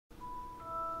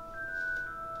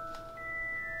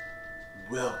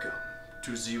Welcome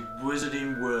to the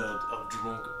wizarding world of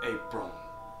Drunk Apron.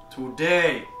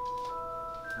 Today,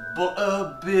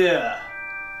 butter beer,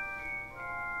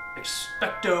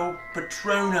 expecto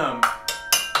patronum.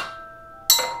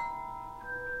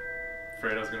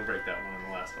 Afraid I was gonna break that one in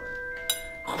the last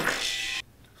one.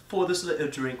 For this little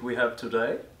drink we have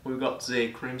today, we've got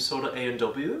the cream soda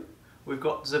A&W, we've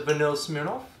got the vanilla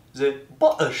Smirnoff, the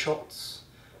butter shots,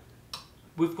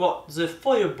 we've got the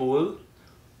fireball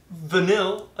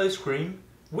vanilla ice cream,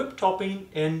 whipped topping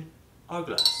in our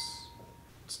glass.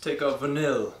 Let's take our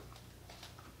vanilla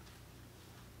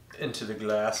into the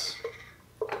glass.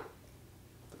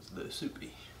 That's a little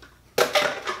soupy.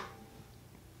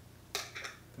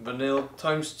 Vanilla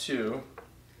times 2.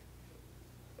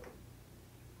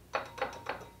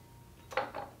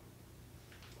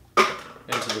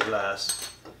 Into the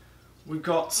glass. We've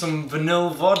got some vanilla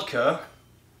vodka,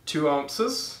 2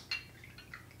 ounces.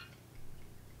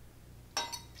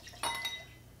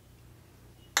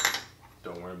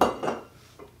 Don't worry about that.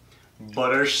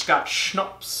 Butterscotch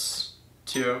Schnapps,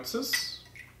 2 ounces.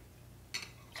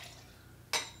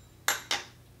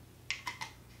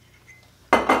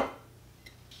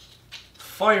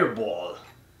 Fireball,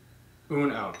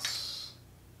 1 ounce.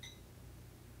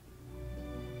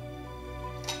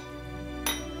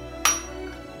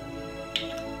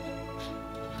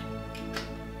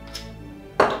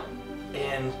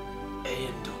 And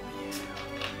A&W,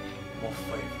 my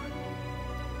favorite.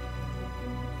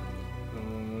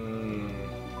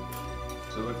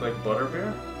 Does it look like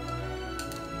butterbeer?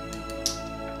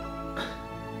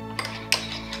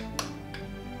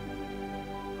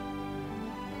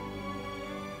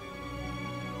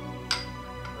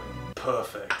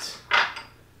 Perfect.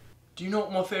 Do you know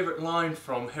what my favorite line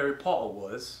from Harry Potter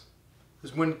was? It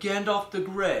was when Gandalf the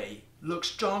Grey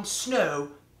looks Jon Snow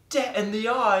dead in the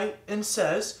eye and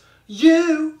says,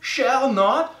 "You shall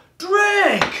not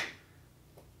drink!"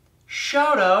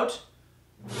 Shout out,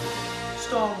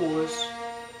 Star Wars,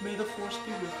 may the Force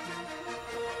be with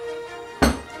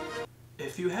you.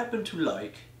 If you happen to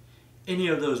like any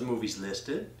of those movies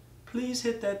listed, please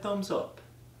hit that thumbs up,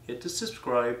 hit the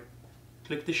subscribe,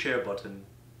 click the share button,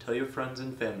 tell your friends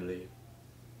and family.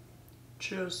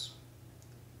 Cheers.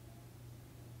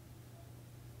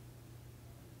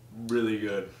 Really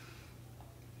good.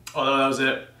 Oh, that was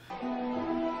it.